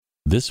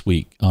This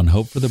week on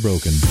Hope for the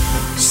Broken.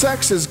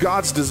 Sex is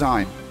God's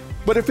design.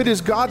 But if it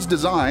is God's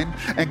design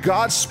and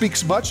God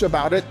speaks much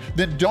about it,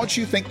 then don't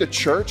you think the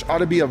church ought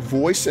to be a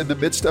voice in the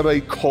midst of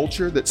a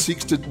culture that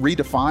seeks to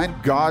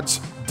redefine God's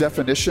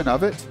definition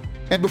of it?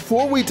 And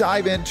before we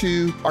dive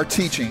into our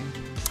teaching,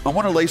 I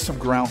want to lay some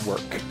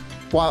groundwork.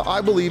 While I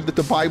believe that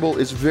the Bible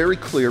is very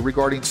clear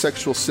regarding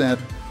sexual sin,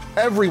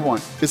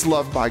 everyone is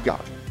loved by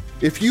God.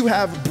 If you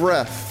have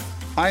breath,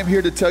 I am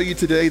here to tell you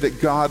today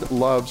that God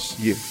loves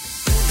you.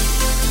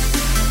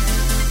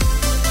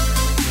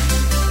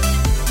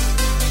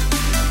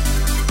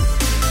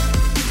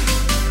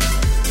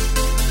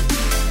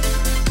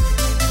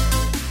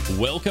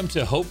 Welcome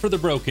to Hope for the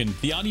Broken,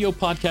 the audio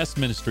podcast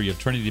ministry of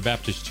Trinity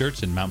Baptist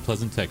Church in Mount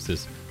Pleasant,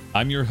 Texas.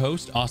 I'm your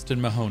host, Austin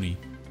Mahoney.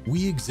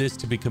 We exist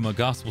to become a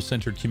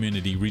gospel-centered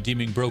community,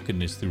 redeeming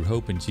brokenness through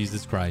hope in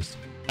Jesus Christ.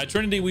 At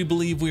Trinity, we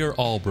believe we are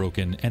all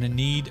broken and in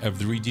need of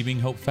the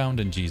redeeming hope found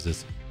in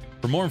Jesus.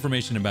 For more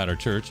information about our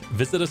church,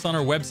 visit us on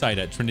our website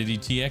at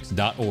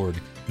trinitytx.org.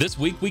 This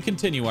week, we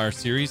continue our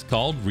series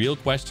called Real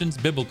Questions,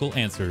 Biblical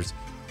Answers.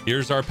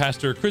 Here's our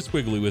pastor, Chris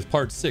Quigley, with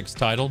part 6,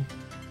 titled,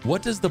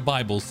 What Does the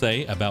Bible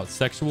Say About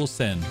Sexual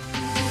Sin?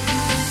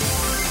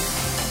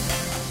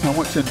 I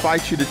want to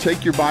invite you to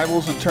take your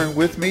Bibles and turn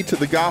with me to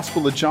the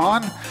Gospel of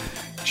John,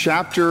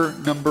 chapter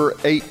number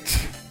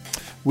 8.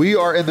 We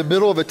are in the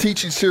middle of a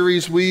teaching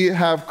series we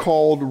have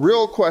called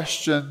Real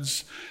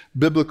Questions,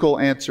 Biblical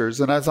Answers.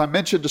 And as I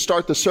mentioned to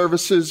start the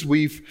services,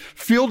 we've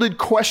fielded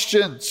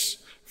questions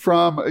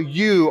from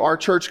you, our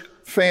church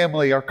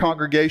family, our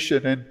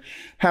congregation, and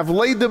have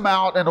laid them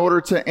out in order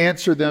to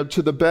answer them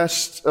to the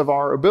best of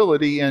our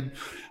ability. And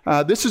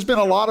this has been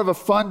a lot of a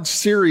fun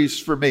series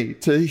for me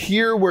to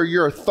hear where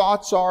your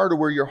thoughts are, to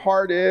where your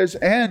heart is,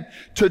 and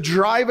to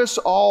drive us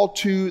all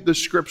to the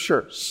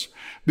scriptures.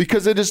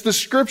 Because it is the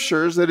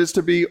scriptures that is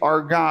to be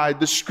our guide,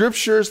 the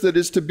scriptures that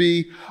is to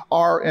be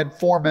our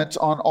informant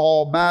on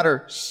all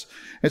matters.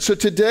 And so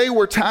today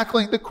we're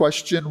tackling the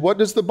question, what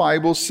does the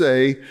Bible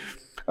say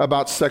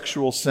about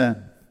sexual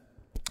sin?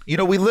 You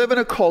know, we live in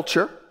a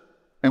culture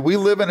and we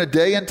live in a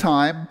day and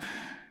time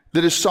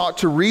that has sought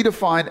to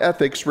redefine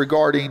ethics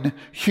regarding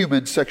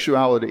human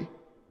sexuality.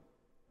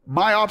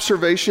 My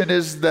observation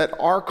is that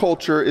our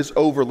culture is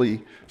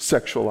overly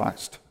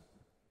sexualized.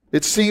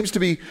 It seems to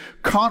be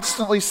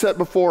constantly set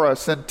before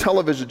us in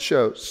television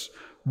shows,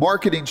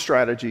 marketing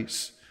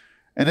strategies,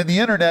 and in the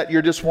internet,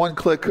 you're just one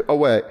click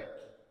away.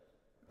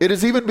 It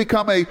has even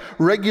become a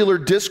regular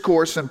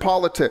discourse in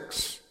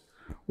politics.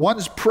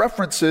 One's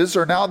preferences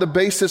are now the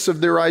basis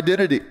of their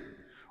identity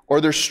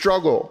or their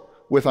struggle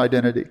with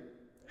identity.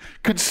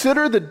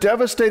 Consider the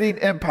devastating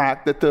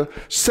impact that the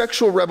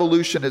sexual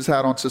revolution has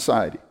had on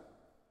society.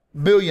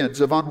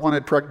 Millions of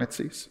unwanted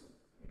pregnancies,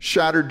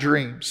 shattered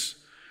dreams,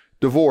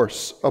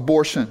 divorce,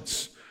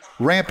 abortions,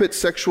 rampant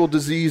sexual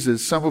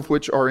diseases, some of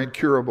which are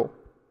incurable.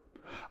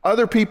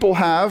 Other people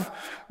have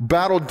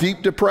battled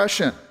deep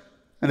depression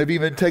and have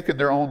even taken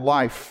their own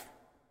life.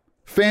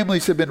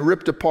 Families have been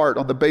ripped apart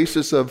on the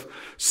basis of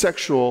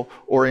sexual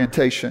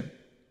orientation.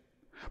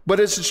 But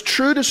as is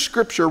true to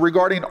Scripture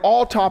regarding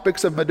all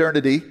topics of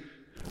modernity,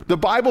 the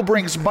Bible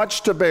brings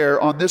much to bear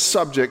on this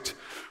subject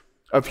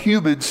of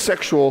human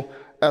sexual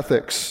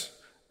ethics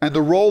and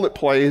the role it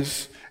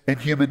plays in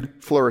human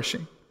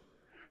flourishing.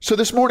 So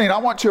this morning, I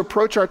want to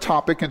approach our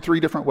topic in 3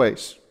 different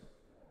ways.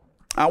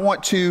 I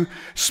want to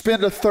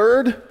spend a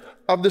third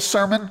of the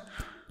sermon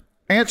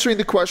answering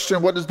the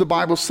question, what does the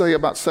Bible say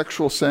about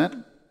sexual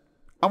sin?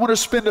 I want to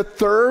spend a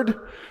third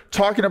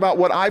talking about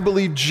what I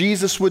believe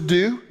Jesus would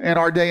do in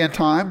our day and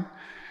time.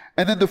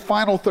 And then the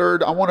final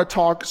third, I want to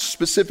talk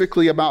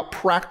specifically about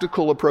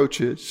practical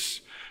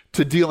approaches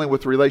to dealing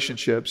with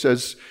relationships,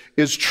 as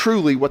is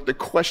truly what the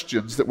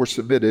questions that were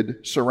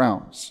submitted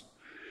surrounds.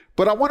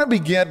 But I want to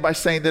begin by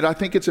saying that I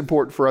think it's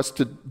important for us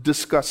to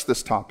discuss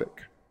this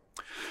topic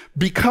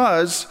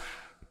because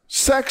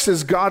sex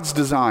is God's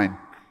design.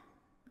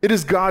 It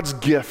is God's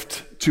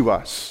gift to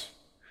us.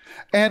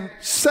 And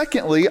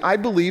secondly, I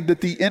believe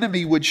that the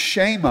enemy would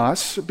shame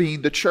us,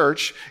 being the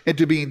church,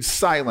 into being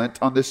silent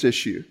on this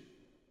issue.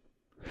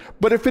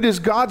 But if it is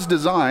God's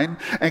design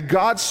and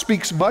God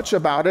speaks much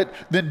about it,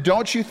 then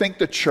don't you think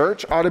the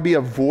church ought to be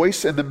a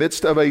voice in the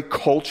midst of a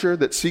culture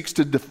that seeks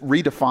to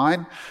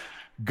redefine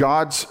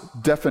God's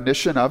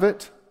definition of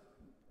it?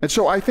 And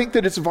so I think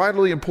that it's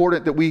vitally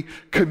important that we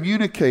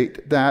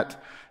communicate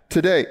that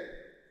today.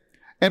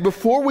 And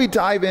before we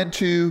dive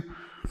into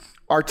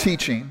our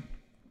teaching,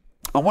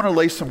 I want to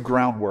lay some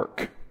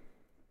groundwork,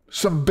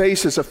 some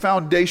basis, a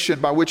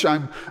foundation by which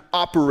I'm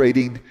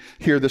operating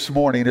here this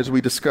morning as we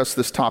discuss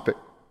this topic.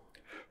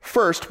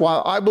 First,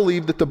 while I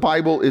believe that the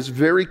Bible is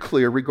very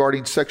clear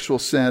regarding sexual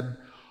sin,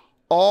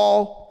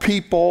 all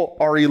people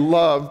are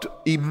loved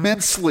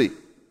immensely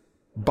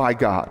by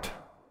God.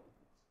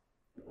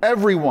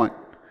 Everyone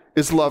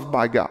is loved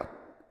by God.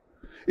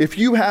 If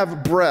you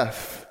have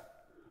breath,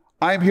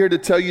 I'm here to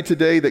tell you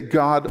today that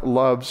God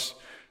loves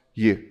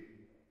you.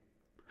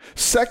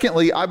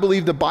 Secondly, I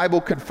believe the Bible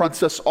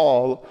confronts us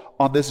all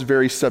on this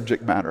very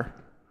subject matter.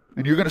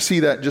 And you're going to see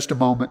that in just a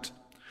moment.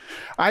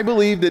 I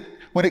believe that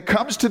when it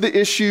comes to the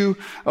issue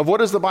of what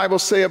does the Bible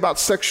say about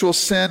sexual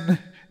sin,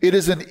 it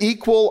is an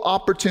equal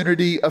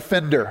opportunity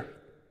offender.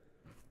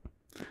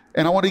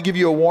 And I want to give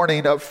you a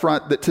warning up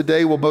front that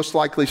today will most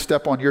likely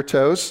step on your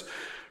toes,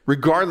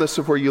 regardless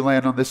of where you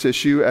land on this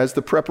issue, as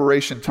the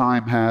preparation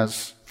time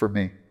has for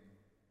me.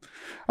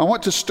 I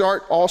want to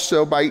start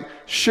also by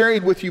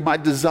sharing with you my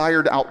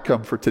desired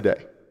outcome for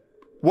today.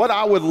 What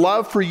I would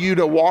love for you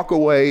to walk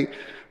away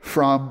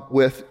from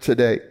with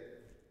today.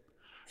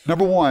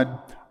 Number one,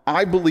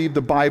 I believe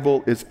the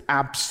Bible is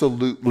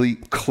absolutely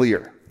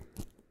clear.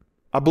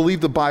 I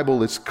believe the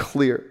Bible is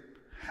clear.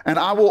 And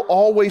I will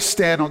always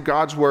stand on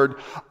God's word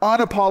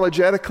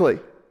unapologetically.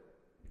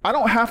 I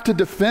don't have to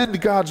defend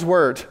God's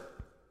word.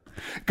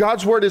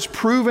 God's word has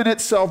proven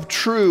itself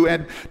true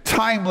and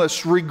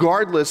timeless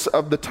regardless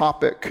of the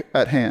topic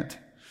at hand.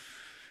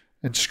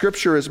 And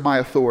Scripture is my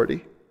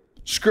authority.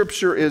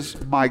 Scripture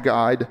is my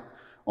guide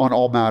on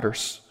all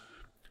matters.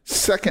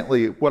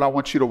 Secondly, what I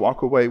want you to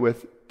walk away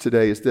with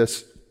today is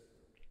this,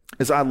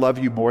 is I love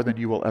you more than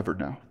you will ever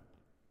know.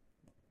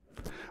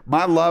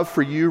 My love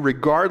for you,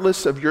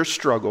 regardless of your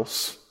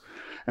struggles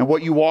and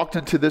what you walked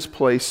into this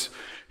place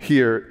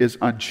here, is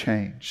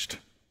unchanged.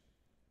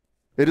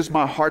 It is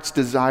my heart's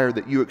desire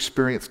that you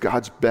experience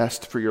God's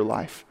best for your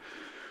life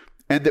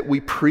and that we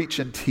preach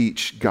and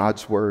teach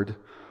God's word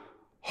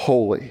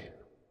wholly.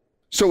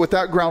 So with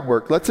that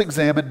groundwork, let's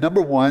examine,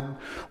 number one,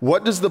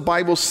 what does the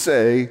Bible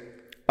say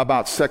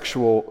about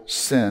sexual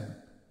sin?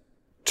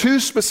 Two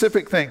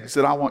specific things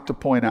that I want to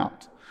point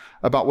out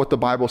about what the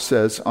Bible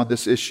says on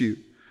this issue.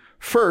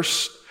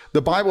 First,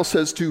 the Bible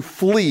says to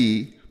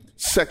flee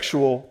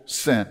sexual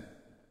sin,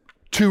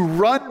 to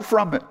run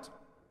from it,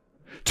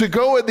 to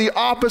go in the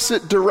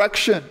opposite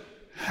direction,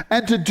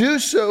 and to do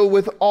so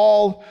with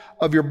all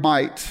of your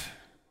might.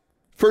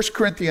 1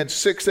 Corinthians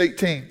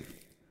 6:18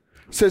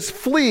 says,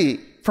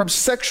 flee from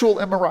sexual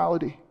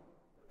immorality.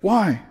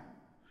 Why?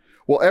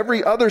 Well,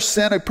 every other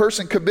sin a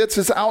person commits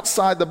is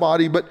outside the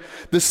body, but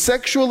the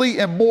sexually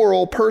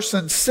immoral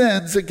person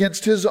sins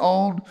against his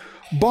own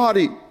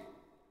body.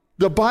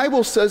 The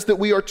Bible says that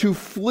we are to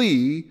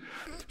flee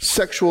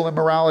sexual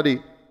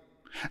immorality.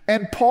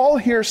 And Paul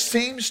here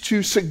seems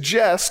to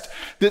suggest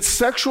that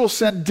sexual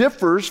sin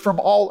differs from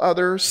all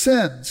other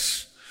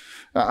sins.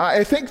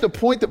 I think the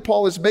point that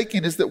Paul is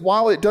making is that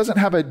while it doesn't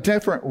have a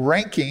different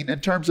ranking in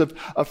terms of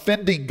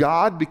offending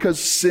God, because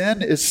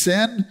sin is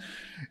sin,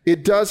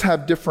 it does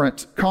have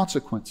different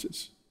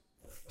consequences.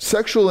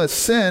 Sexual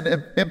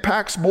sin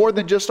impacts more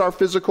than just our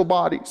physical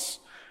bodies.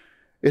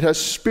 It has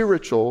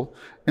spiritual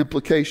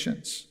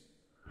implications.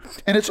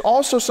 And it's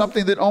also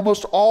something that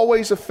almost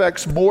always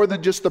affects more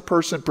than just the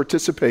person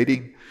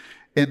participating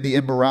in the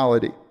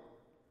immorality.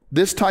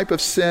 This type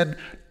of sin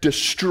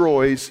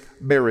destroys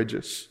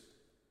marriages.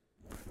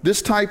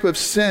 This type of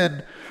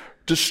sin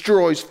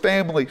destroys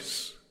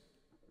families.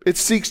 It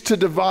seeks to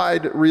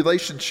divide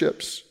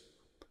relationships.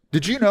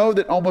 Did you know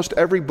that almost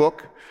every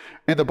book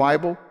in the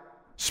Bible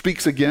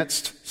speaks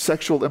against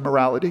sexual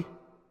immorality?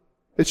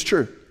 It's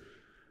true.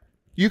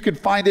 You can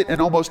find it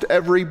in almost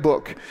every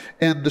book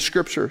in the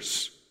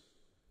Scriptures.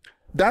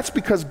 That's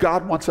because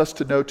God wants us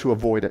to know to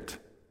avoid it.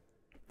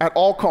 At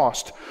all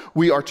cost,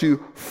 we are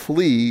to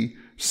flee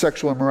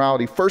sexual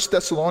immorality. 1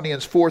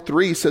 Thessalonians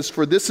 4:3 says,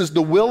 for this is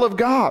the will of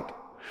God.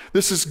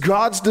 This is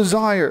God's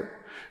desire,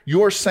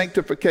 your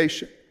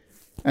sanctification.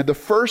 And the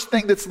first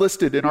thing that's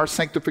listed in our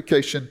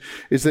sanctification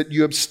is that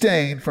you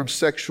abstain from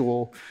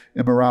sexual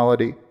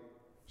immorality.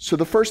 So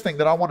the first thing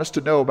that I want us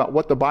to know about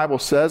what the Bible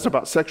says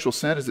about sexual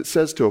sin is it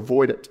says to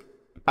avoid it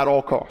at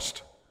all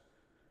cost.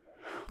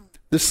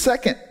 The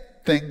second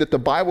thing that the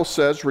Bible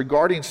says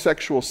regarding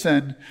sexual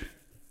sin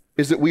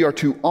is that we are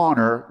to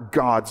honor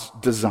God's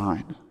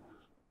design.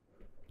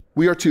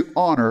 We are to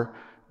honor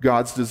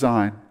God's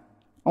design.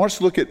 I want us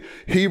to look at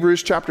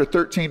Hebrews chapter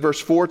 13,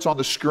 verse 4. It's on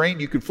the screen.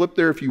 You can flip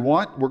there if you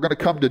want. We're going to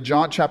come to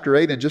John chapter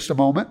 8 in just a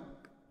moment.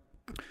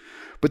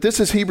 But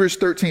this is Hebrews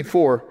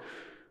 13:4.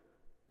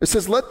 It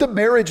says, let the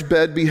marriage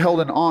bed be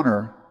held in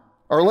honor,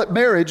 or let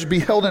marriage be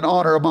held in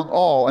honor among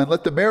all, and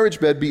let the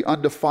marriage bed be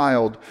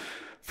undefiled,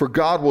 for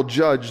God will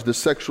judge the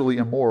sexually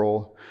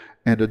immoral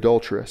and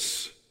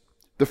adulterous.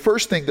 The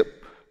first thing that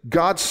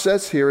God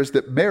says here is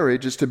that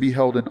marriage is to be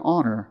held in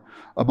honor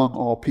among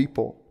all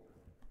people.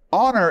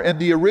 Honor in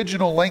the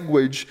original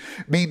language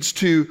means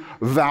to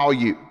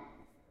value.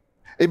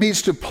 It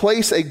means to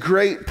place a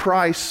great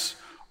price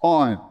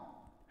on.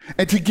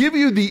 And to give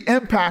you the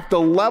impact, the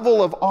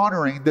level of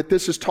honoring that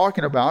this is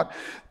talking about,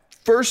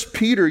 1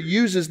 Peter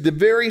uses the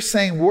very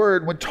same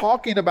word when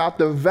talking about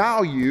the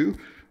value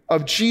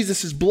of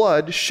Jesus'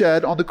 blood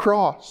shed on the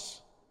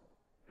cross.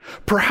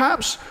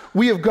 Perhaps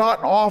we have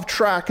gotten off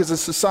track as a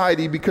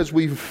society because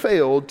we've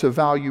failed to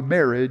value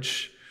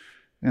marriage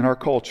in our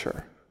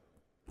culture.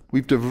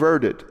 We've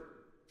diverted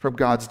from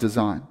God's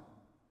design.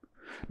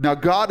 Now,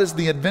 God is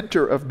the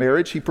inventor of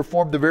marriage. He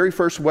performed the very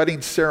first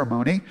wedding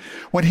ceremony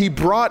when he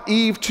brought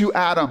Eve to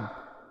Adam.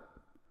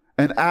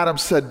 And Adam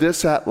said,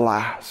 this at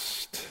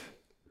last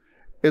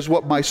is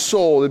what my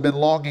soul had been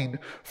longing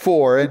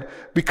for. And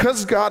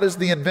because God is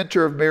the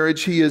inventor of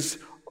marriage, he is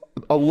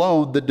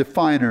alone the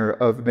definer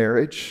of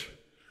marriage.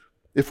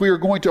 If we are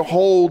going to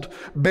hold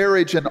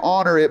marriage in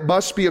honor, it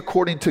must be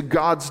according to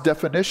God's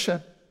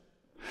definition.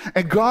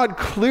 And God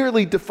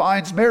clearly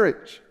defines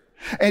marriage.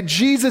 And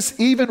Jesus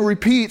even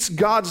repeats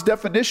God's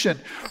definition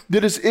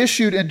that is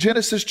issued in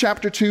Genesis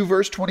chapter 2,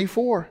 verse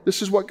 24.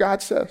 This is what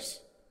God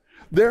says.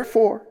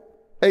 Therefore,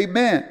 a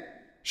man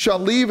shall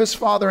leave his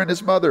father and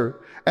his mother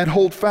and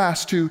hold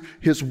fast to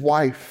his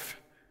wife,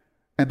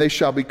 and they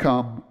shall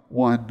become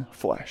one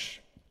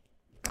flesh.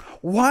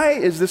 Why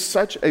is this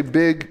such a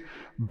big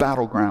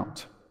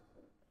battleground?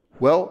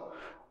 Well,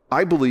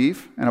 I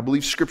believe, and I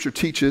believe Scripture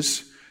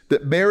teaches,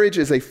 that marriage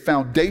is a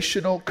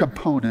foundational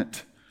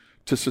component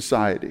to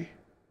society.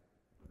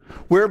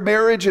 Where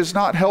marriage is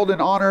not held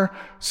in honor,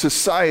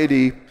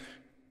 society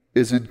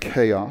is in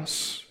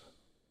chaos.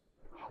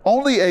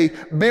 Only a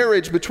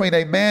marriage between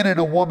a man and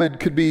a woman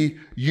could be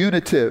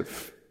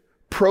unitive,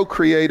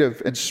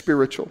 procreative, and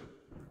spiritual.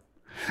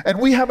 And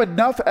we have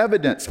enough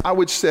evidence, I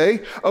would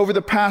say, over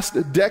the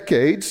past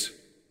decades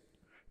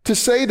to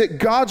say that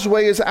God's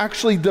way is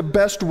actually the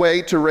best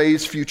way to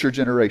raise future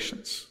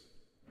generations.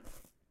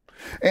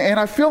 And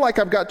I feel like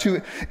I've got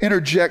to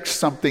interject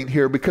something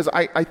here because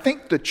I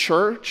think the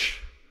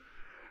church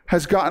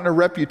has gotten a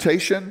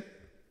reputation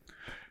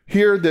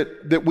here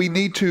that we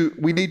need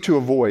to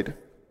avoid.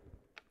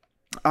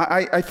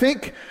 I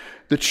think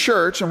the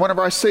church, and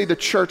whenever I say the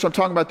church, I'm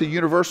talking about the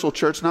universal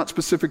church, not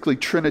specifically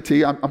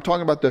Trinity. I'm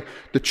talking about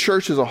the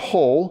church as a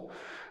whole.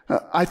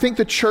 I think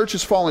the church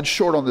has fallen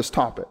short on this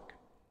topic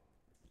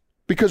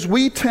because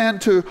we tend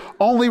to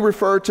only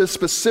refer to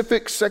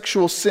specific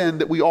sexual sin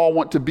that we all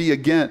want to be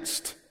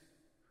against.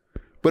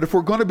 But if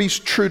we're going to be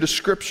true to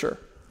Scripture,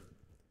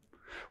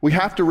 we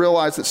have to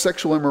realize that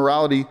sexual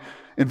immorality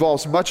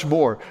involves much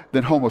more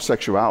than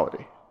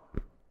homosexuality.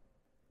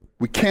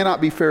 We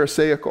cannot be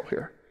pharisaical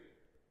here.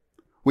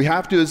 We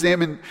have to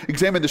examine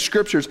the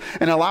Scriptures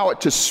and allow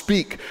it to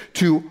speak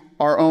to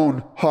our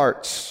own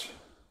hearts.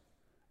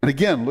 And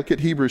again, look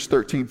at Hebrews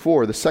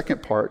 13:4, the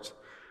second part.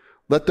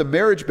 Let the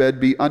marriage bed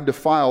be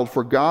undefiled,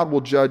 for God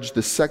will judge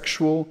the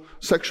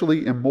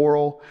sexually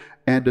immoral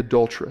and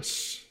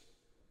adulterous.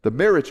 The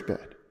marriage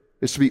bed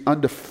is to be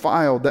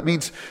undefiled. That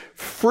means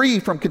free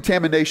from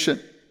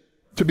contamination,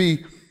 to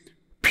be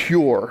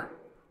pure.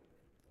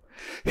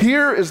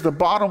 Here is the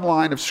bottom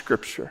line of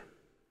Scripture.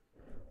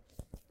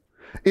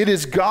 It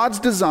is God's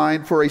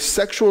design for a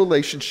sexual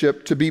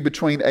relationship to be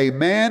between a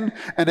man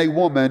and a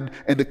woman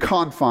in the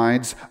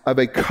confines of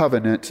a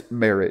covenant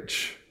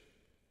marriage.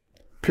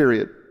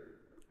 Period.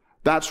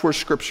 That's where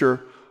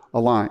Scripture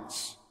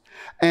aligns.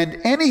 And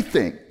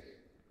anything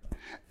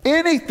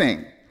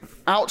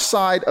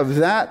outside of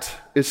that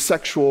is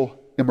sexual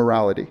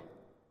immorality.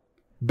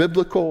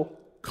 Biblical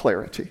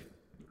clarity.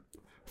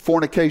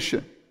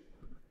 Fornication,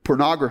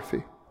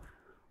 pornography,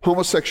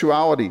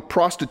 homosexuality,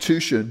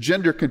 prostitution,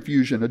 gender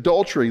confusion,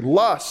 adultery,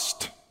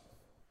 lust.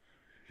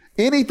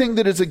 Anything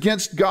that is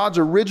against God's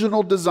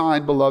original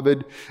design,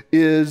 beloved,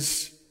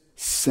 is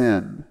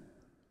sin.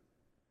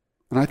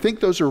 And I think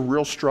those are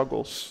real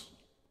struggles,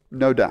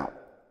 no doubt.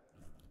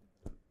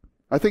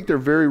 I think they're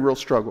very real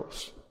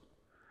struggles.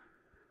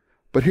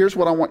 But here's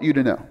what I want you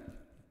to know.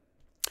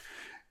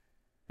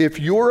 If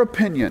your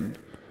opinion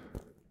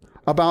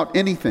about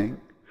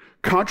anything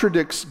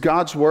contradicts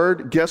God's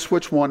word, guess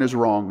which one is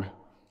wrong?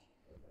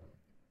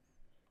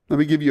 Let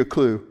me give you a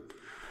clue.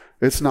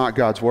 It's not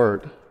God's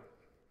word.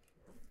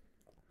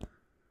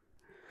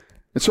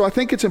 And so I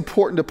think it's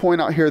important to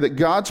point out here that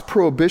God's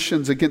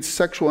prohibitions against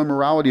sexual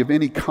immorality of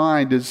any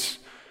kind is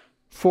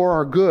for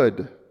our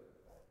good.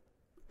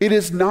 It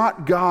is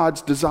not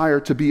God's desire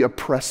to be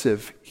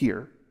oppressive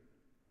here.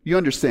 You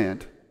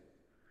understand?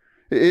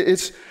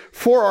 It's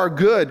for our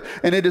good,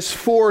 and it is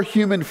for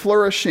human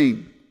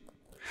flourishing.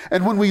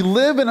 And when we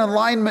live in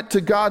alignment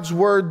to God's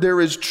word,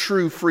 there is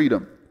true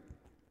freedom.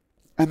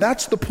 And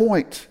that's the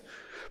point.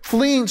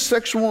 Fleeing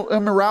sexual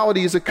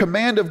immorality is a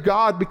command of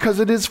God because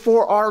it is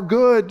for our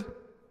good.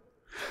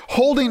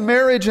 Holding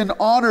marriage in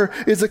honor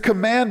is a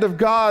command of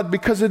God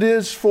because it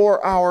is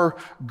for our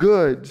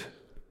good.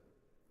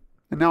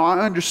 And now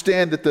I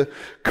understand that the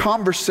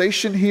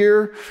conversation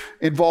here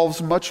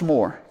involves much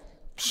more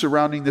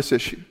surrounding this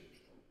issue.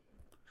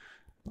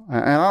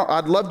 And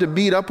I'd love to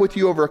meet up with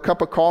you over a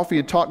cup of coffee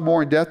and talk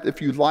more in depth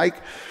if you'd like.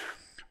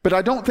 But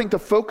I don't think the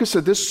focus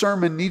of this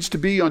sermon needs to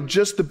be on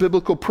just the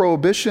biblical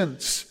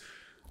prohibitions.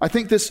 I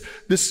think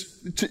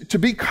to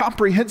be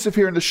comprehensive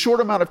here in the short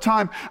amount of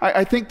time,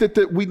 I think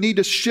that we need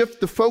to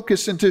shift the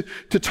focus into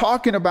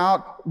talking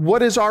about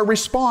what is our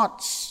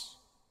response.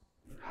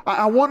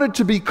 I wanted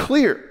to be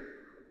clear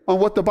on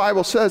what the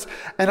Bible says,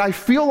 and I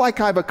feel like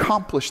I've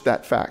accomplished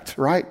that fact,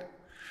 right?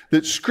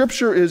 That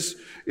Scripture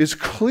is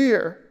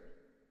clear.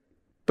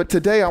 But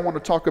today I want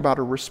to talk about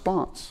a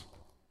response.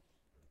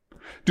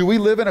 Do we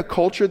live in a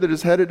culture that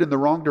is headed in the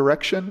wrong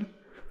direction?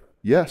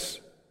 Yes.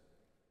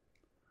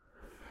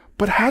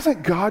 But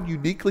hasn't God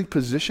uniquely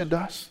positioned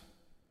us,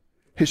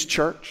 His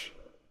church,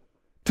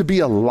 To be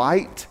a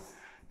light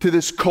to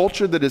this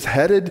culture that is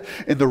headed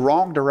in the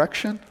wrong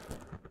direction?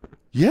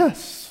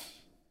 Yes.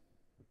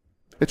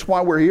 It's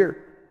why we're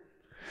here.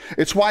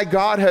 It's why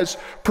God has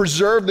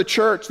preserved the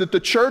church, that the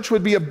church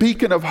would be a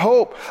beacon of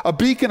hope, a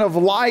beacon of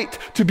light,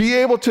 to be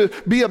able to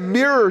be a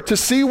mirror, to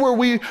see where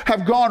we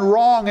have gone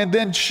wrong and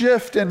then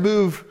shift and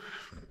move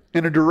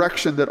in a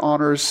direction that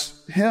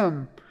honors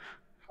Him.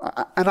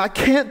 And I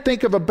can't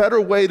think of a better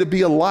way to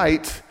be a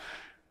light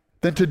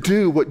than to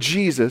do what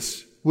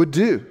Jesus would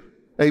do.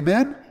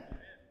 Amen?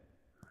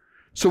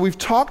 So we've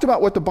talked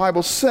about what the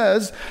Bible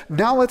says.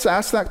 Now let's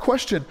ask that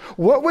question.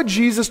 What would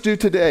Jesus do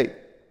today?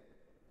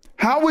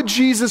 How would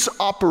Jesus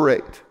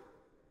operate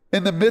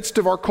in the midst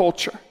of our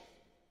culture?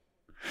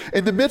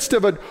 In the midst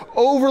of an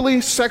overly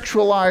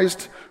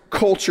sexualized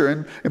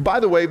culture. And by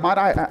the way, might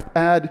I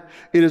add,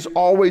 it is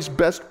always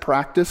best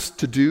practice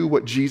to do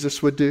what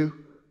Jesus would do.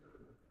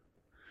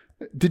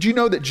 Did you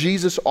know that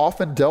Jesus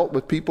often dealt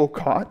with people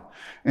caught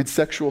in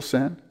sexual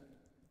sin?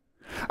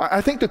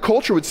 I think the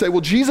culture would say,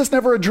 well, Jesus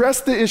never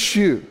addressed the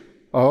issue.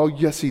 Oh,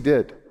 yes, He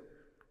did.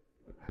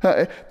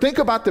 Think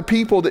about the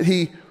people that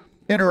He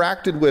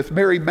interacted with.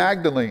 Mary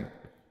Magdalene,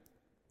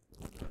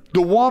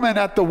 the woman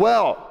at the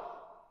well,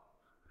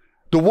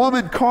 the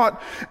woman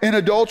caught in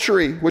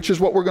adultery, which is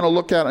what we're going to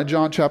look at in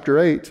John chapter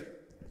 8.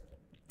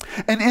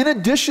 And in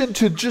addition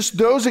to just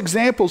those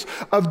examples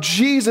of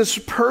Jesus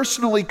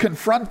personally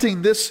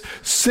confronting this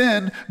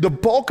sin, the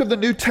bulk of the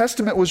New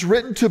Testament was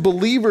written to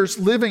believers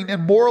living in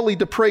morally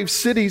depraved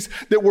cities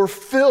that were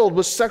filled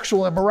with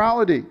sexual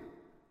immorality.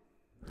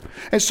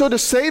 And so to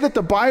say that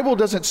the Bible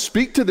doesn't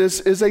speak to this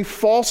is a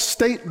false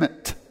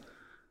statement.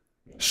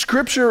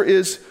 Scripture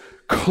is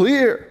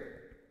clear.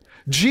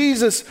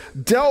 Jesus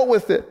dealt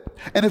with it.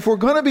 And if we're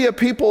going to be a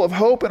people of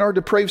hope in our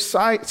depraved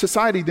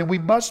society, then we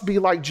must be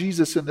like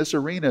Jesus in this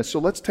arena. So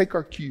let's take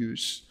our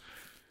cues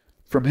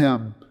from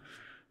Him.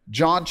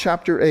 John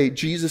chapter 8,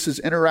 Jesus'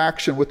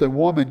 interaction with a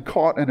woman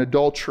caught in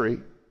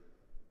adultery,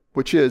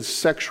 which is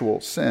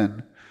sexual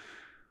sin.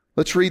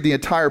 Let's read the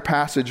entire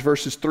passage,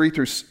 verses 3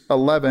 through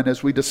 11,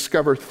 as we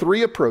discover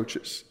three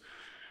approaches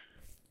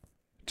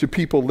to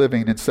people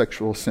living in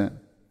sexual sin.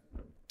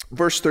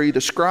 Verse 3,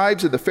 the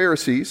scribes and the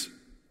Pharisees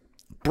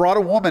brought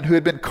a woman who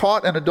had been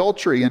caught in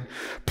adultery, and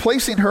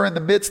placing her in the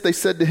midst, they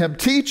said to Him,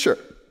 "Teacher,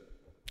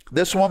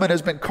 this woman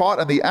has been caught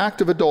in the act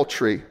of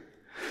adultery.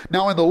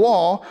 Now in the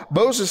law,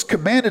 Moses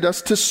commanded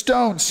us to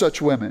stone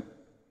such women.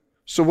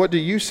 So what do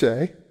you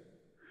say?"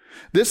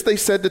 This they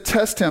said to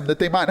test Him, that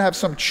they might have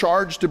some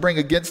charge to bring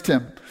against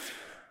Him.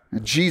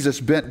 And Jesus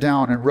bent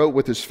down and wrote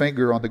with His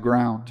finger on the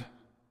ground.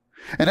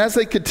 And as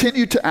they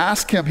continued to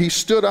ask Him, He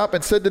stood up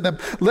and said to them,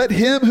 "Let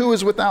him who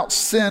is without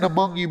sin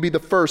among you be the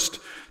first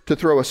to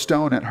throw a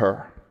stone at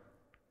her."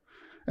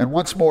 And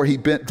once more He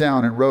bent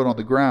down and wrote on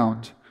the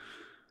ground.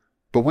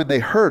 But when they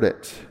heard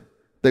it,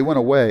 they went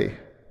away,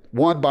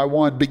 one by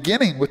one,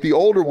 beginning with the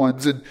older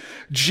ones. And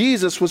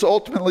Jesus was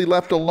ultimately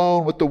left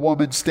alone with the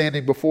woman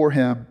standing before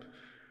Him.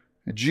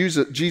 And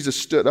Jesus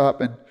stood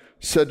up and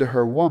said to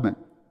her, "Woman,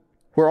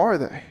 where are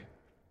they?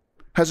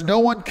 Has no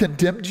one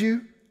condemned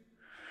you?"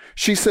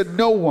 She said,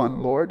 "No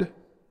one, Lord."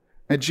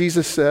 And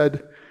Jesus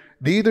said,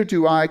 "Neither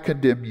do I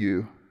condemn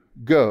you.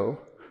 Go,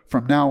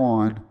 from now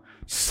on,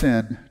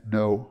 sin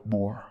no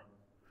more."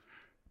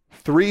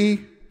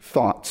 Three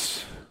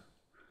thoughts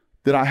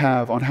that I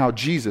have on how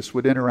Jesus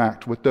would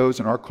interact with those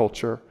in our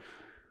culture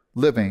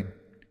living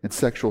in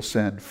sexual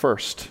sin.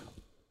 First,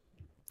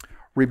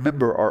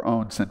 remember our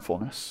own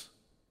sinfulness.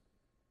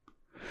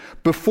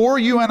 Before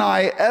you and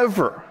I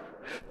ever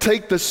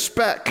take the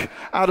speck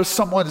out of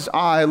someone's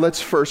eye,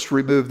 let's first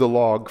remove the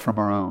log from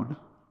our own.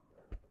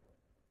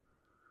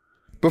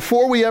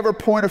 Before we ever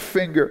point a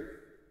finger,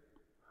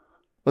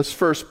 let's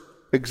first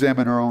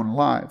examine our own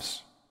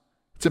lives.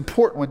 It's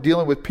important when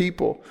dealing with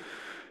people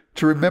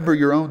to remember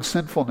your own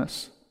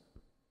sinfulness.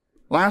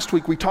 Last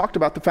week we talked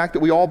about the fact that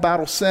we all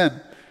battle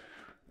sin.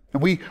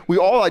 And we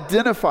all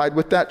identified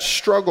with that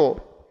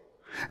struggle.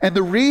 And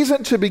the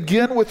reason to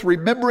begin with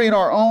remembering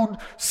our own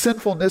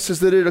sinfulness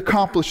is that it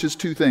accomplishes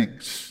two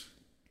things.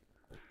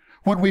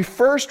 When we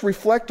first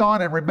reflect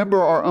on and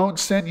remember our own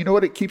sin, you know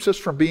what it keeps us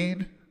from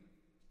being? It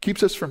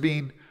keeps us from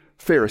being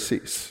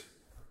Pharisees.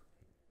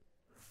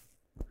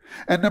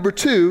 And number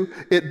two,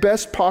 it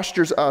best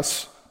postures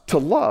us to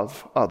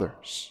love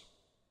others.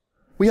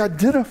 We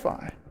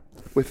identify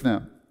with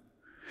them.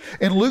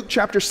 In Luke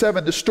chapter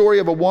 7, the story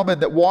of a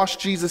woman that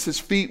washed Jesus'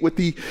 feet with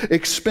the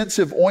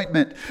expensive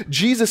ointment,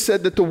 Jesus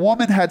said that the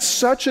woman had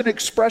such an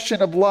expression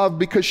of love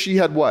because she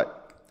had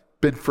what?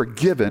 Been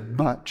forgiven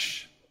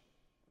much.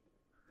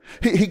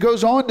 He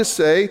goes on to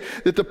say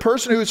that the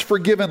person who is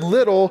forgiven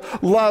little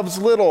loves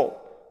little.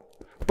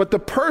 But the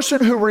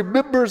person who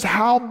remembers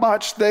how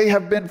much they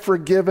have been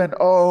forgiven,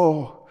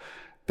 oh,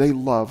 they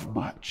love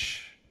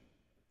much.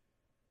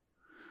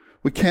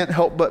 We can't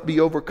help but be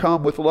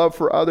overcome with love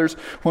for others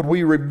when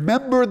we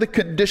remember the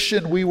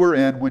condition we were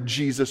in when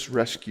Jesus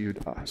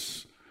rescued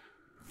us.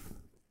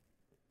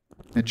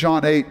 In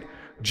John 8,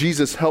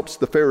 Jesus helps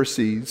the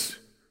Pharisees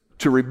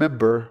to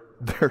remember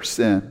their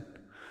sin.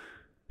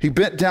 He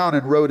bent down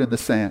and wrote in the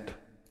sand.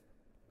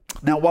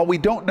 Now, while we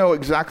don't know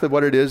exactly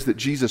what it is that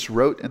Jesus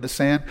wrote in the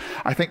sand,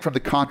 I think from the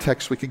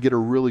context we can get a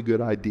really good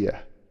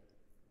idea.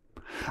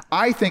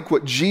 I think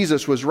what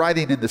Jesus was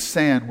writing in the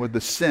sand were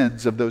the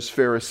sins of those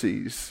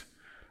Pharisees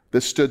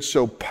that stood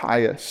so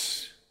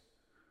pious,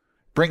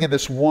 bringing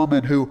this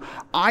woman who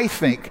I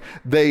think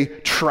they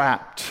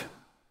trapped.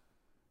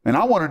 And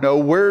I want to know,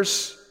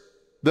 where's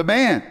the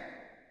man?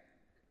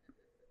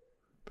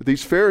 But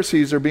these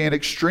Pharisees are being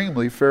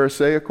extremely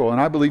pharisaical,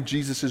 and I believe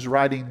Jesus is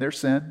writing their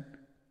sin.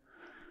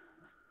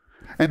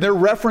 And they're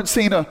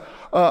referencing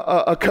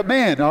a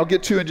command I'll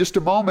get to in just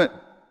a moment.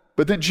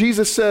 But then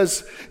Jesus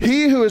says,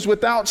 "He who is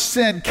without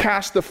sin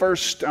cast the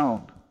first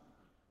stone."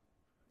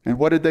 And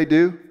what did they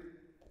do?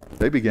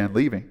 They began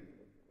leaving.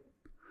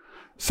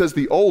 It says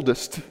the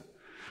oldest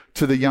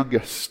to the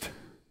youngest,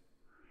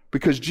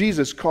 because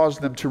Jesus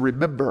caused them to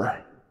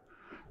remember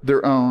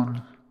their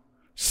own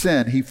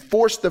sin. He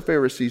forced the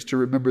Pharisees to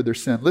remember their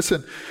sin.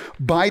 Listen,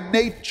 by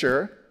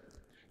nature,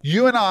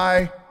 you and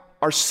I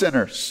are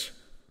sinners.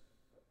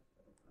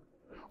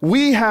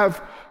 We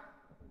have,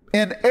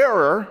 in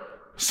error,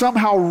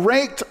 somehow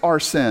ranked our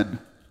sin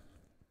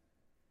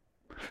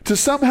to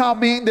somehow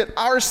mean that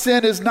our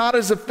sin is not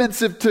as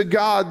offensive to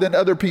God than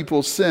other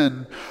people's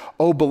sin.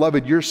 Oh,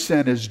 beloved, your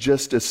sin is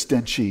just as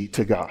stenchy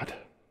to God.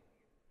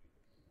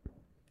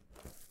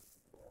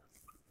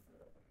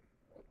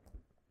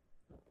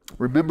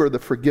 Remember the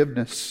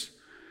forgiveness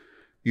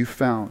you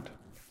found.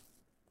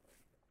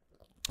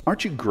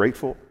 Aren't you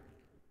grateful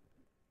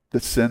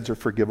that sins are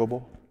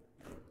forgivable?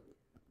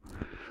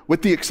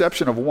 With the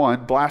exception of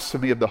one,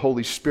 blasphemy of the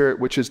Holy Spirit,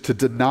 which is to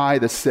deny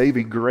the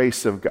saving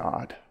grace of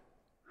God.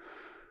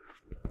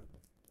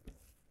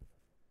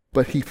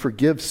 But he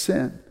forgives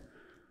sin,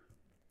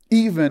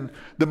 even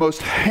the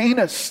most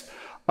heinous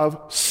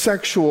of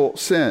sexual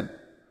sin.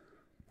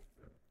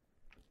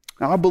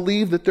 Now, I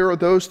believe that there are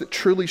those that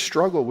truly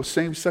struggle with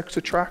same-sex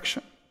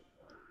attraction.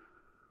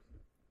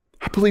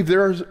 I believe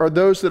there are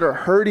those that are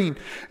hurting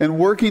and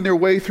working their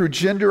way through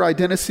gender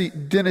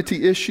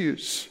identity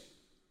issues.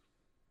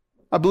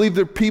 I believe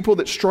there are people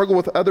that struggle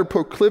with other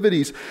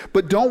proclivities.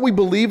 But don't we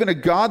believe in a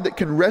God that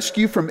can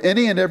rescue from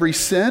any and every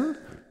sin?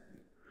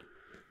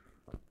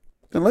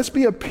 Then let's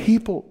be a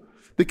people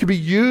that can be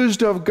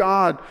used of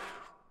God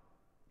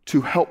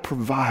to help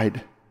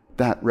provide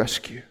that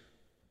rescue.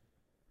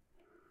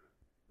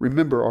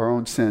 Remember our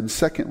own sins.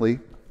 Secondly,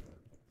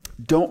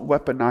 don't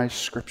weaponize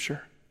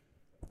Scripture.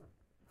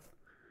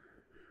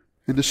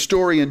 In the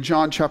story in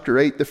John chapter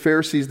 8, the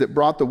Pharisees that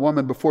brought the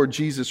woman before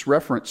Jesus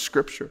referenced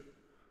Scripture.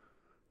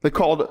 They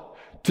called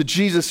to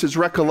Jesus his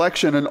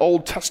recollection an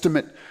Old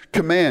Testament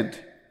command.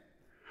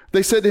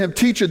 They said to him,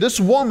 "Teacher, this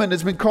woman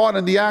has been caught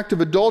in the act of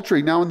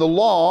adultery. Now in the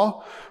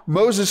law,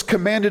 Moses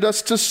commanded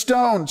us to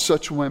stone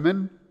such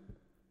women."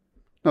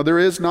 Now there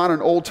is not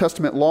an Old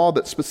Testament law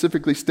that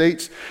specifically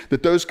states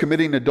that those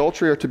committing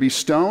adultery are to be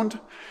stoned.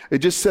 It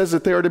just says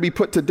that they are to be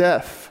put to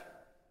death.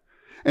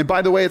 And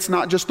by the way, it's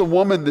not just the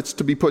woman that's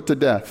to be put to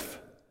death.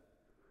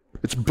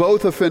 It's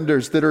both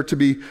offenders that are to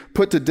be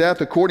put to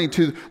death according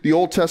to the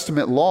Old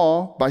Testament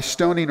law by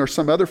stoning or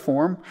some other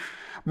form.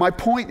 My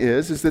point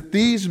is that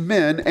these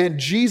men, and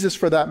Jesus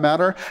for that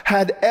matter,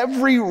 had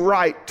every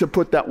right to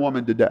put that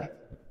woman to death.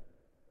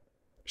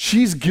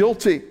 She's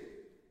guilty.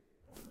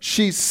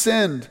 She's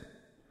sinned.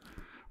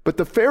 But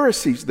the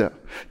Pharisees, though,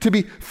 to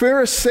be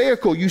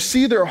pharisaical, you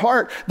see their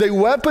heart. They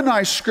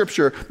weaponize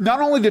Scripture, not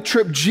only to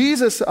trip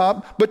Jesus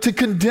up, but to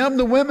condemn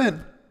the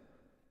women.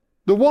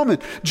 The woman.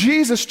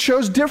 Jesus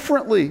chose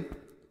differently.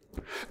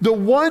 The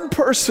one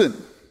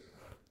person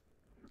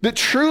that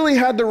truly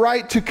had the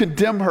right to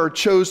condemn her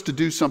chose to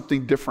do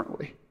something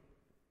differently.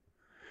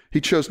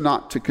 He chose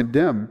not to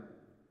condemn.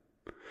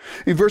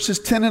 In verses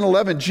 10 and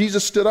 11,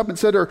 Jesus stood up and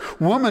said to her,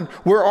 "Woman,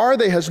 where are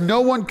they? Has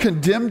no one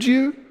condemned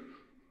you?"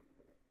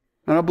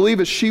 And I believe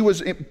as she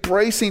was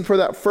bracing for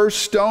that first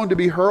stone to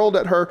be hurled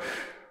at her,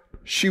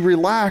 she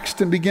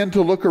relaxed and began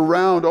to look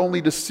around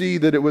only to see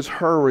that it was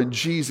her and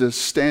Jesus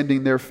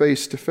standing there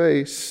face to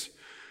face.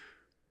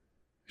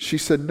 She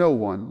said, "No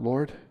one,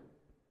 Lord."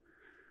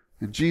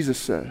 And Jesus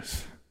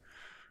says,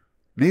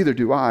 "Neither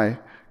do I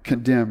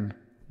condemn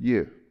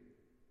you."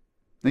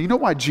 Now, you know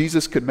why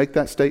Jesus could make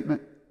that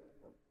statement?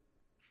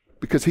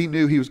 Because he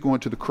knew he was going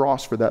to the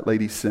cross for that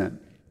lady's sin.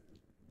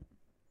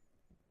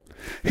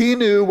 He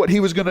knew what he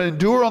was going to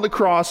endure on the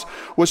cross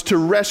was to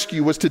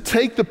rescue, was to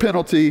take the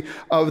penalty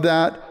of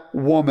that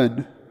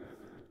woman.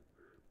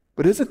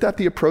 But isn't that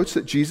the approach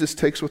that Jesus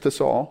takes with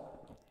us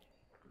all?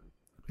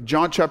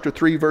 John chapter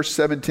 3, verse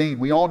 17.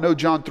 We all know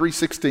John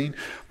 3:16,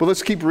 but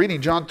let's keep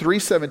reading. John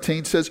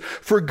 3:17 says,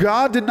 "For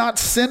God did not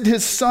send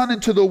his Son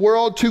into the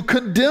world to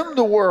condemn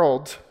the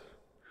world,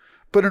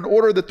 but in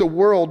order that the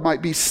world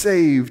might be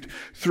saved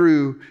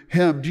through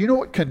him." Do you know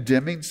what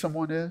condemning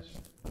someone is,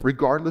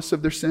 regardless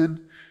of their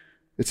sin?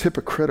 It's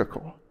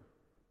hypocritical.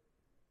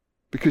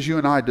 Because you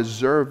and I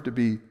deserve to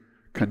be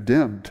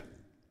condemned.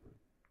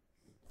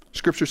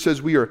 Scripture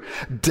says we are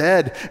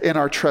dead in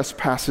our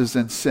trespasses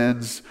and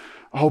sins.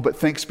 Oh, but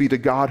thanks be to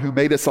God who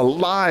made us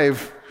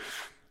alive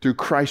through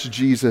Christ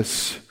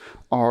Jesus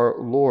our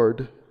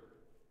Lord.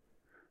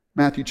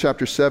 Matthew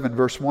chapter 7,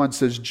 verse 1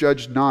 says,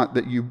 "Judge not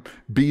that you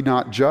be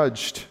not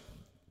judged."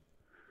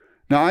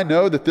 Now I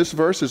know that this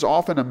verse is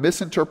often a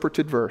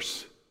misinterpreted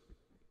verse.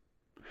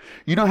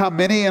 You know how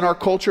many in our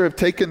culture have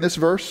taken this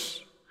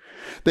verse?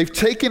 They've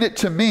taken it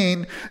to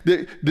mean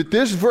that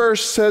this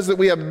verse says that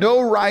we have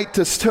no right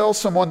to tell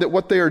someone that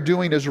what they are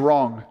doing is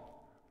wrong.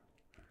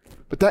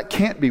 But that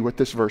can't be what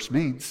this verse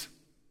means.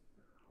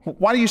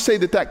 Why do you say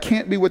that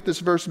can't be what this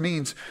verse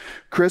means,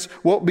 Chris?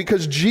 Well,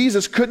 because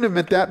Jesus couldn't have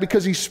meant that,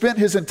 because he spent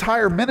his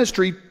entire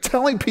ministry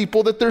telling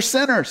people that they're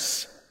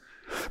sinners,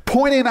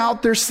 pointing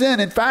out their sin.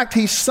 In fact,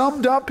 he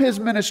summed up his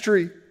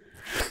ministry.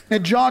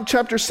 In John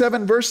chapter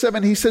 7, verse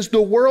 7, he says,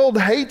 "The world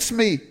hates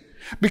me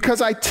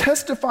because I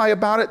testify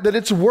about it that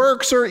its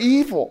works are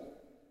evil."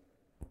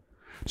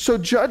 So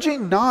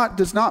judging not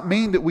does not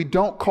mean that we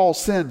don't call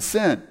sin,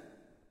 sin.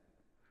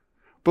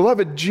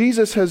 Beloved,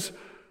 Jesus has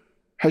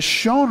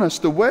shown us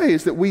the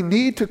ways that we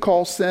need to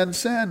call sin,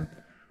 sin.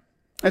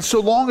 And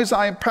so long as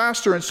I am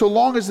pastor, and so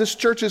long as this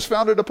church is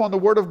founded upon the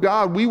Word of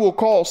God, we will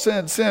call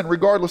sin, sin,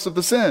 regardless of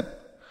the sin.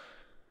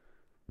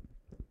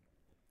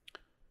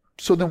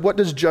 So then what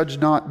does judge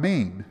not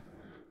mean?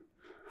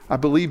 I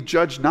believe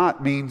judge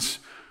not means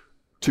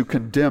to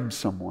condemn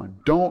someone.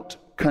 Don't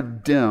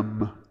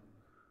condemn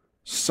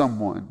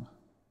someone.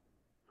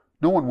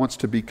 No one wants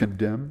to be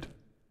condemned.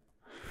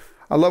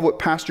 I love what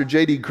Pastor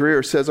J.D.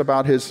 Greer says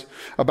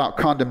about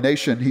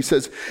condemnation. He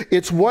says,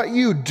 "It's what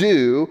you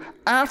do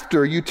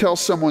after you tell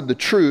someone the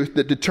truth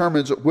that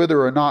determines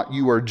whether or not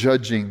you are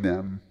judging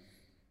them."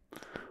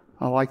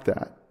 I like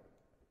that.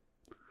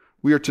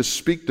 We are to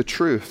speak the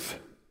truth,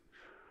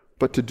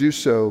 but to do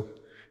so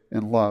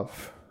in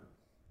love.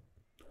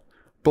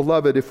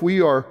 Beloved, if we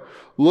are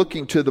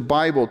looking to the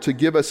Bible to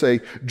give us a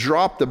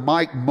drop the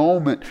mic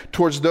moment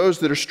towards those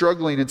that are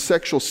struggling in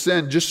sexual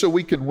sin just so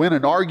we can win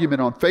an argument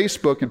on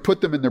Facebook and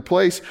put them in their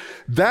place,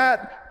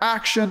 that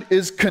action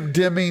is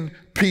condemning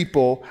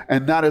people,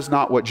 and that is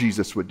not what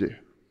Jesus would do.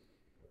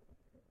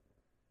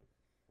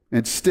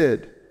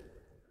 Instead,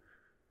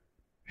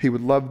 he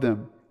would love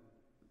them,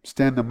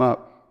 stand them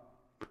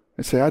up,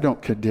 and say, "I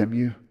don't condemn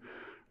you.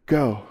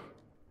 Go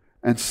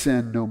and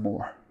sin no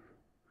more."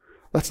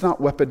 Let's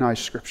not weaponize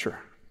Scripture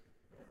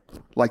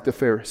like the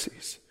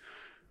Pharisees.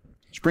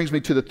 Which brings me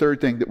to the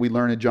third thing that we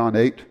learn in John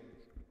 8.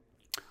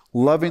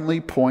 Lovingly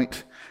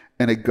point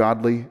in a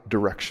godly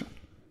direction.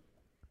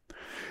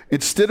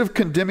 Instead of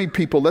condemning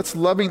people, let's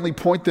lovingly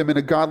point them in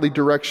a godly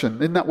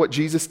direction. Isn't that what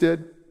Jesus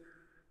did?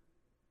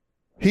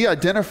 He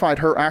identified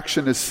her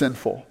action as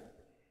sinful.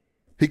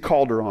 He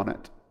called her on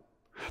it.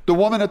 The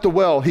woman at the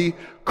well, he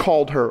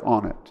called her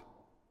on it.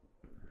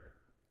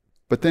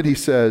 But then he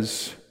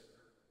says,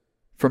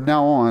 from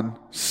now on,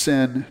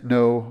 sin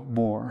no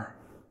more.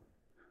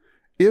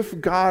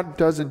 If God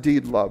does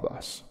indeed love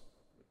us,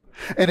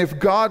 and if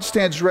God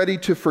stands ready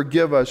to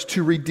forgive us,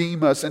 to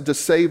redeem us, and to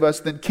save us,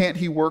 then can't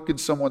he work in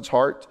someone's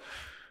heart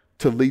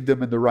to lead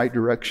them in the right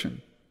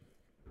direction?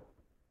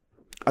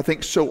 I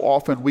think so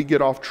often we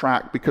get off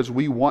track because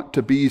we want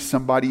to be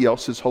somebody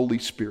else's Holy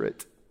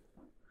Spirit.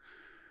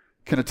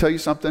 Can I tell you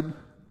something?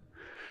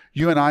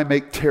 You and I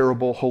make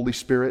terrible Holy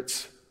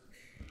Spirits.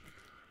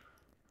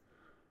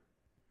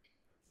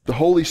 The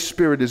Holy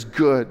Spirit is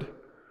good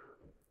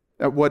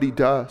at what he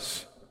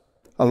does.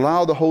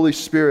 Allow the Holy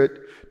Spirit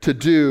to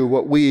do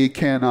what we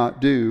cannot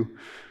do.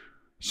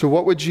 So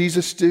what would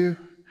Jesus do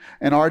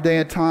in our day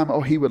and time? Oh,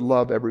 he would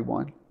love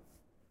everyone.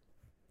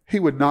 He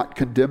would not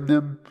condemn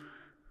them,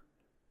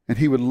 and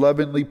he would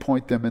lovingly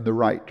point them in the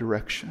right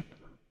direction.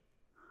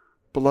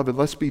 Beloved,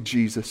 let's be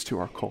Jesus to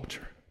our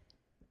culture.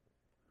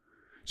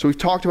 So we've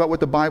talked about what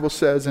the Bible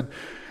says and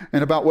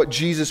about what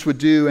Jesus would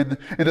do. And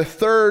in the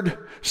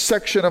third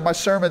section of my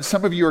sermon,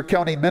 some of you are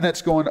counting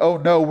minutes going, "Oh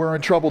no, we're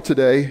in trouble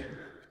today."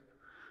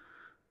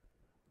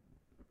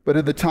 But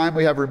in the time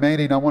we have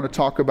remaining, I want to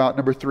talk about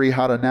number 3,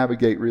 how to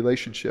navigate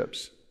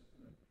relationships.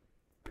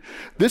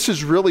 This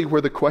is really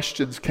where the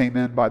questions came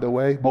in, by the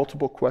way,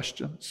 multiple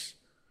questions.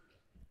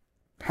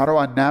 How do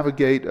I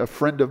navigate a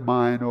friend of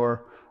mine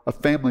or a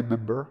family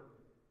member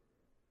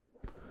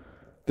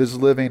that's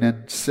living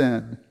in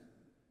sin?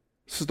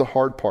 This is the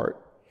hard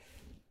part.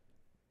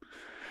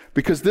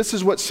 Because this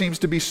is what seems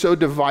to be so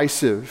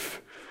divisive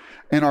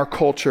in our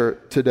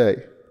culture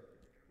today.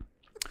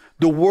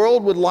 The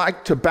world would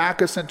like to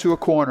back us into a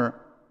corner.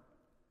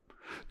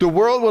 The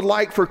world would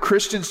like for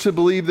Christians to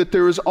believe that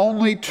there is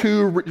only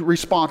two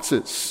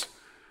responses.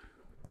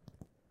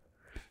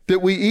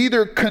 That we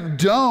either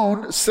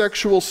condone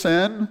sexual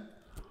sin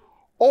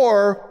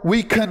or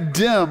we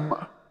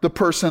condemn the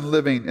person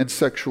living in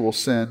sexual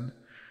sin.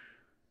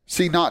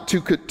 See,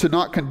 to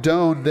not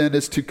condone then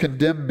is to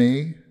condemn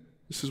me.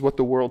 This is what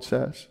the world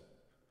says.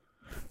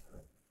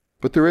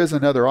 But there is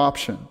another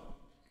option.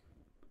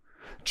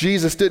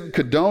 Jesus didn't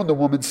condone the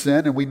woman's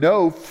sin, and we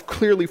know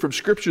clearly from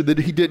Scripture that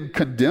he didn't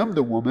condemn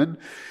the woman.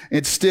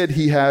 Instead,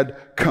 he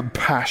had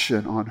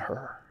compassion on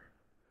her.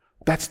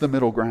 That's the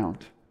middle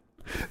ground.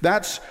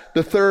 That's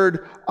the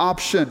third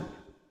option.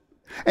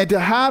 And to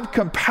have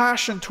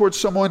compassion towards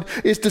someone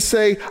is to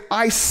say,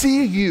 I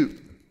see you.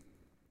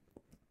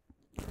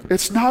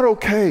 It's not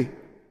okay,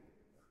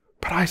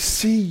 but I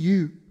see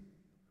you.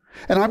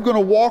 And I'm going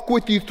to walk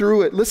with you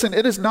through it. Listen,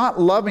 it is not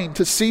loving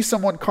to see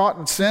someone caught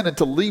in sin and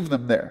to leave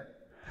them there,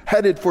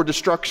 headed for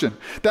destruction.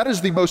 That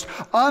is the most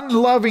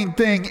unloving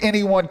thing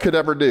anyone could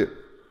ever do.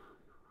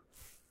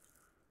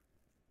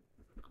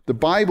 The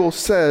Bible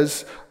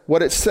says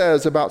what it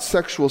says about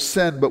sexual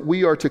sin, but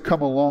we are to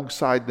come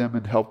alongside them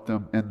and help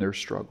them in their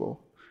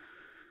struggle.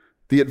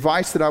 The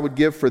advice that I would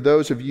give for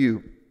those of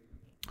you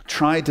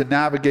trying to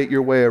navigate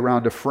your way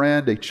around a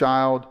friend, a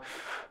child,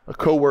 a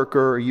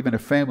coworker, or even a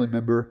family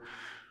member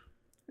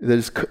that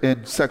is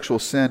in sexual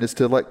sin is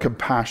to let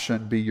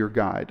compassion be your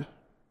guide.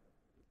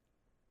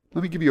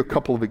 Let me give you a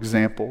couple of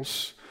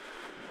examples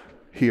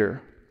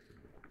here.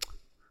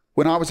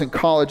 When I was in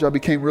college, I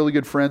became really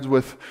good friends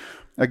with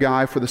a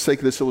guy. For the sake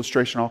of this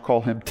illustration, I'll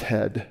call him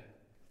Ted.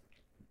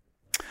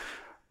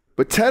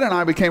 But Ted and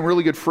I became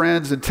really good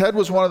friends, and Ted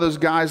was one of those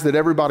guys that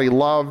everybody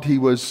loved. He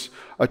was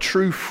a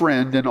true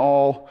friend in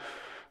all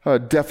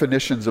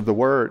definitions of the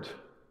word.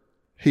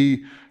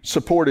 He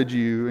supported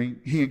you.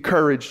 He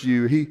encouraged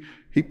you.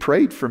 He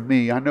prayed for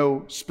me. I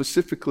know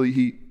specifically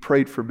he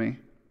prayed for me.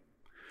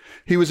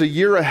 He was a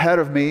year ahead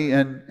of me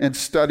in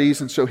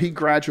studies, and so he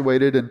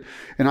graduated,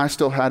 and I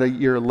still had a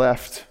year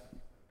left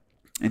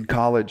in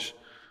college.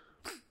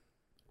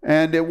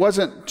 And it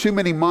wasn't too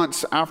many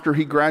months after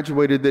he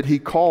graduated that he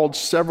called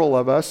several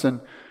of us,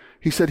 and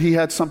he said he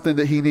had something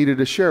that he needed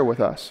to share with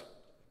us.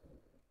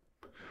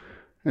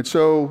 And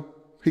so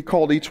he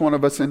called each one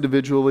of us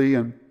individually,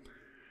 and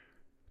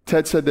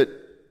Ted said that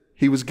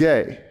he was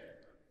gay,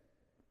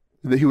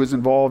 that he was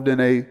involved in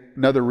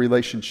another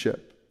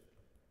relationship.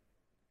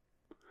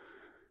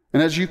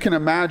 And as you can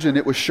imagine,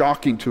 it was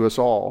shocking to us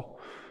all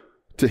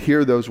to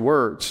hear those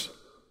words.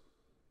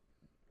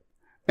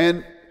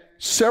 And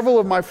several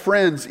of my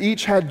friends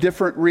each had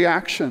different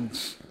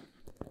reactions.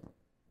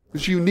 It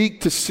was unique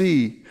to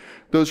see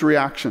those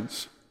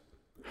reactions.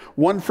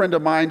 One friend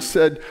of mine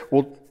said,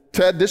 "Well,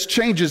 Ted, this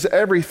changes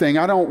everything.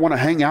 I don't want to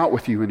hang out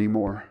with you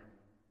anymore."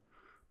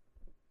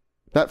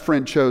 That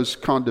friend chose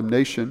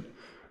condemnation.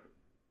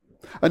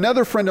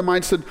 Another friend of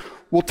mine said,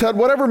 "Well, Ted,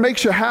 whatever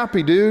makes you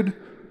happy, dude."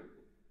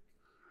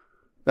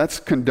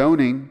 That's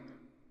condoning.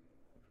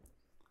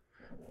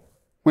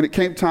 When it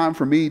came time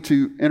for me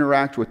to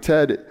interact with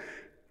Ted,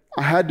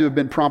 I had to have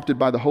been prompted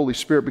by the Holy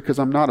Spirit because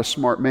I'm not a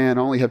smart man.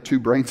 I only have 2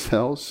 brain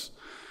cells.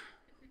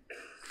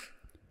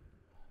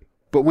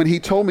 But when he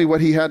told me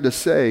what he had to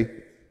say,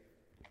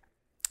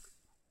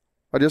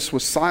 I just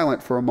was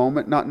silent for a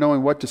moment, not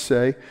knowing what to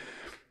say.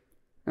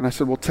 And I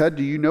said, "Well, Ted,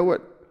 do you know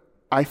what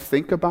I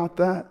think about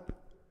that?"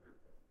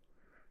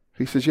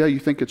 He says, "Yeah, you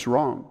think it's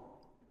wrong."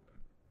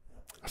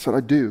 I said, "I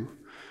do."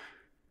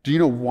 "Do you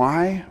know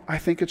why I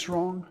think it's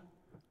wrong?"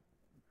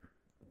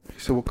 He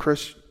said, "Well,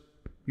 Chris,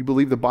 you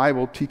believe the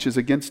Bible teaches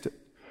against it."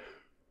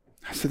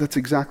 I said, "That's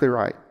exactly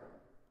right."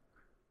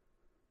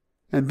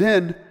 And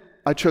then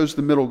I chose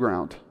the middle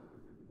ground.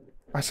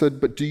 I said,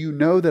 "But do you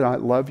know that I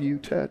love you,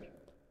 Ted?"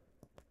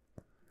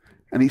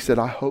 And he said,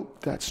 "I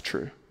hope that's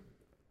true."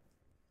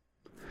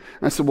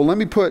 And I said, "Well, let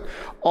me put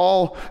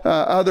all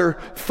other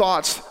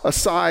thoughts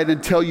aside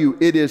and tell you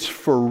it is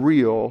for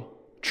real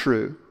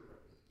true.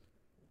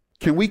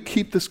 Can we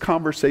keep this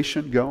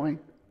conversation going?"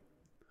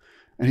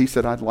 And he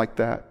said, "I'd like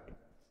that."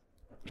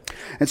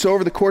 And so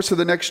over the course of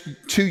the next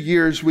 2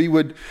 years, we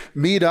would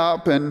meet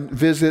up and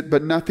visit,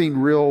 but nothing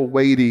real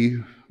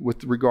weighty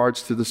with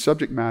regards to the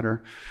subject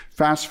matter.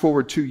 Fast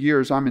forward 2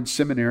 years, I'm in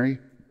seminary,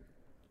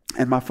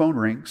 and my phone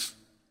rings.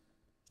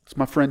 It's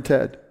my friend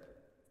Ted.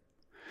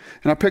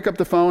 And I pick up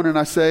the phone and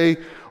I say,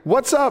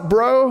 "What's up,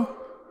 bro?"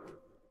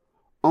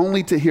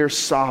 Only to hear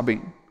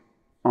sobbing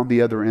on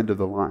the other end of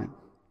the line.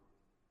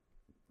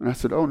 And I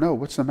said, "Oh no,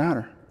 what's the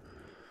matter?"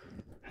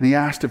 And he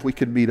asked if we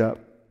could meet up.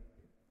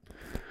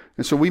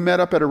 And so we met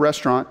up at a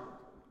restaurant,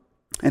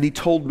 and he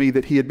told me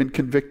that he had been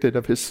convicted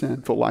of his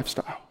sinful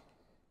lifestyle.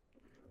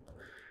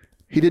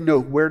 He didn't know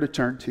where to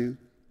turn to,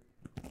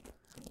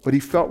 but he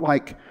felt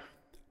like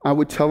I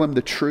would tell him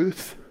the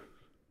truth,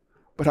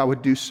 but I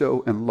would do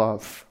so in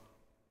love.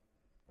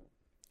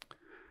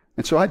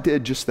 And so I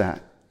did just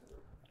that.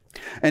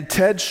 And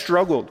Ted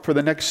struggled for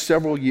the next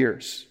several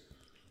years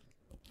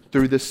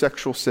through this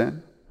sexual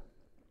sin.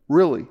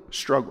 Really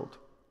struggled.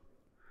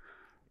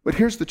 But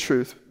here's the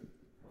truth.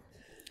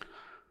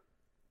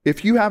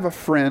 If you have a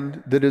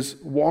friend that is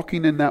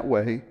walking in that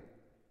way,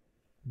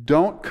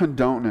 don't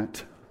condone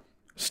it.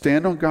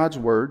 Stand on God's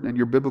word and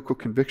your biblical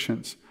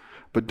convictions,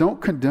 but don't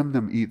condemn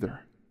them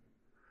either.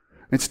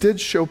 Instead,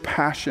 show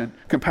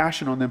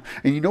compassion on them.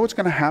 And you know what's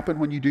going to happen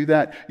when you do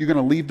that? You're going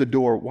to leave the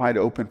door wide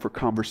open for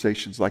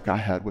conversations like I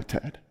had with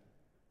Ted.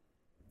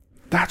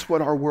 That's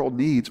what our world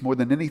needs more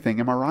than anything.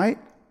 Am I right?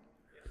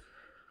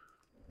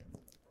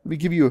 Let me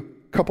give you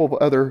a couple of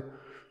other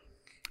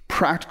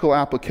practical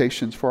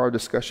applications for our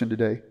discussion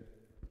today.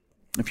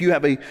 If you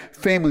have a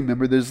family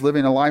member that is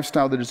living a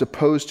lifestyle that is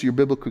opposed to your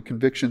biblical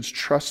convictions,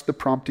 trust the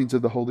promptings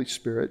of the Holy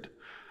Spirit.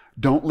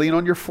 Don't lean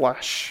on your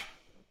flesh.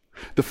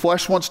 The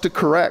flesh wants to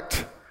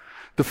correct.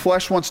 The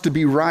flesh wants to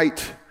be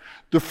right.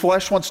 The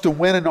flesh wants to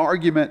win an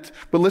argument.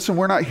 But listen,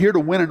 we're not here to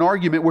win an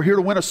argument. We're here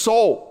to win a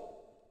soul.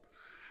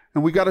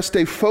 And we got to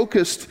stay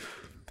focused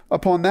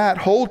upon that.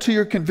 Hold to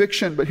your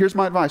conviction. But here's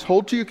my advice.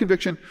 Hold to your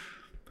conviction,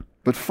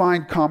 but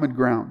find common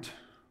ground.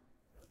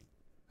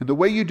 And the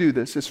way you do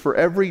this is for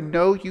every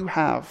no you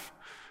have,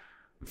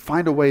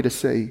 find a way to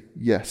say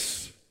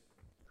yes.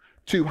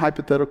 2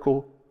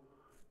 hypothetical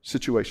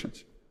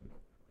situations.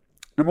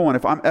 Number 1,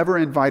 if I'm ever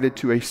invited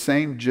to a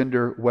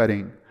same-gender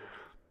wedding,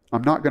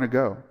 I'm not going to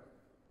go.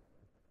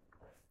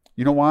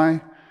 You know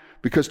why?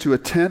 Because to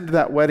attend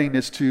that wedding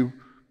is to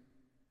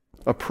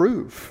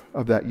approve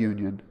of that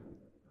union.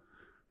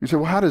 You say,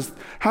 well,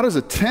 how does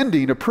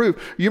attending approve?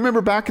 You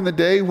remember back in the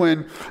day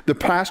when the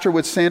pastor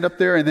would stand up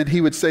there and then he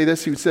would say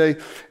this, he would say,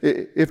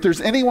 if there's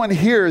anyone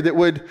here that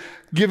would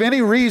give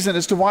any reason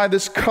as to why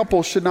this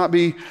couple should not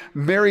be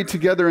married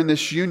together in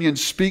this union,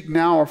 speak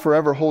now or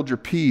forever hold your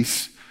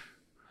peace.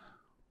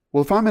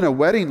 Well, if I'm in a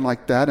wedding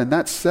like that and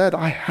that's said,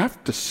 I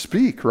have to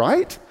speak,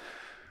 right?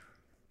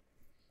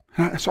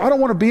 So I don't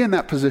want to be in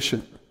that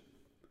position.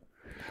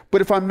 But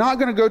if I'm not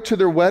going to go to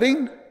their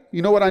wedding,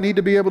 you know what I need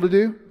to be able to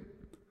do?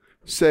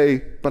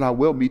 Say, but I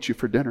will meet you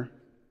for dinner.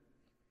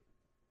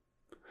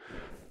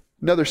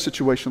 Another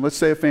situation, let's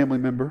say a family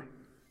member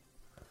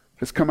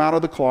has come out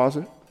of the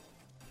closet.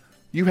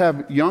 You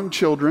have young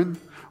children.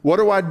 What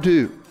do I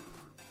do?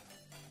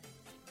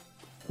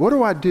 What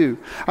do I do?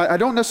 I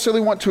don't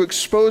necessarily want to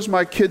expose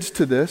my kids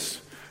to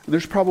this.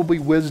 There's probably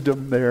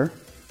wisdom there.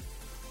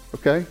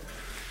 Okay?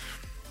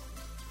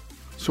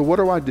 So what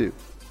do I do?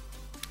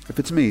 If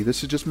it's me,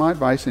 this is just my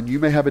advice, and you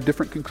may have a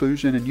different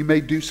conclusion, and you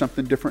may do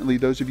something differently,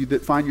 those of you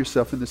that find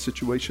yourself in this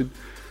situation.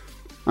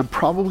 I'm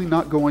probably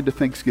not going to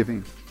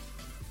Thanksgiving.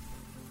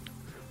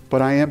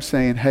 But I am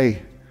saying,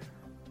 hey,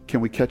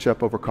 can we catch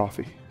up over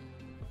coffee?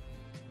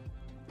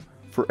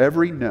 For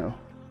every no,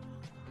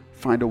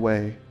 find a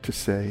way to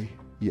say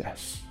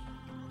yes.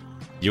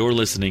 You're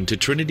listening to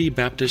Trinity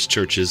Baptist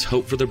Church's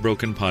Hope for the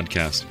Broken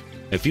podcast.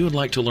 If you would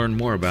like to learn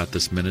more about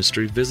this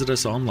ministry, visit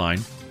us online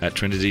at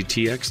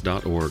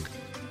trinitytx.org.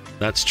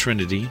 That's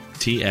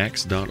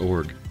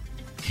trinitytx.org.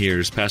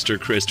 Here's Pastor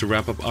Chris to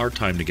wrap up our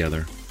time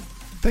together.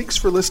 Thanks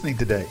for listening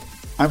today.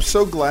 I'm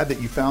so glad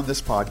that you found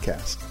this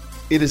podcast.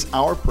 It is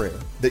our prayer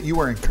that you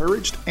are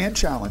encouraged and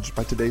challenged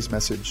by today's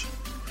message.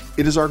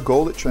 It is our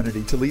goal at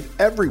Trinity to lead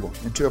everyone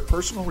into a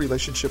personal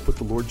relationship with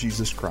the Lord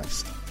Jesus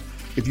Christ.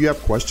 If you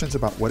have questions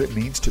about what it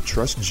means to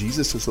trust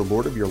Jesus as the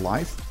Lord of your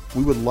life,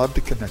 we would love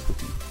to connect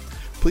with you.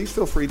 Please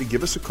feel free to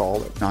give us a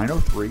call at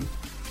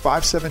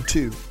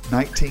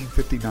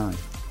 903-572-1959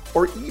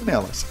 or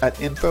email us at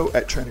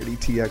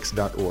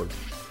info@trinitytx.org.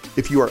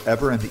 If you are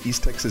ever in the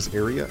East Texas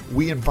area,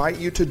 we invite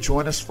you to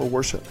join us for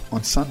worship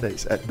on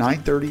Sundays at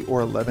 9:30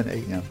 or 11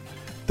 a.m.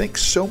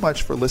 Thanks so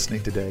much for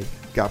listening today.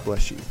 God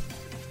bless you.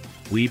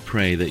 We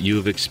pray that you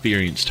have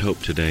experienced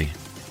hope today.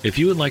 If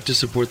you would like to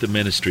support the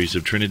ministries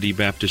of Trinity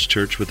Baptist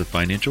Church with a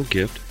financial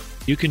gift,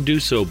 you can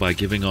do so by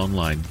giving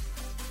online.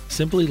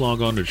 Simply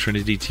log on to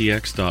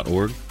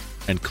trinitytx.org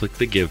and click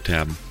the Give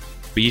tab.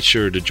 Be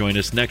sure to join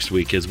us next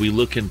week as we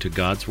look into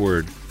God's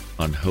Word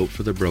on Hope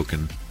for the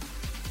Broken.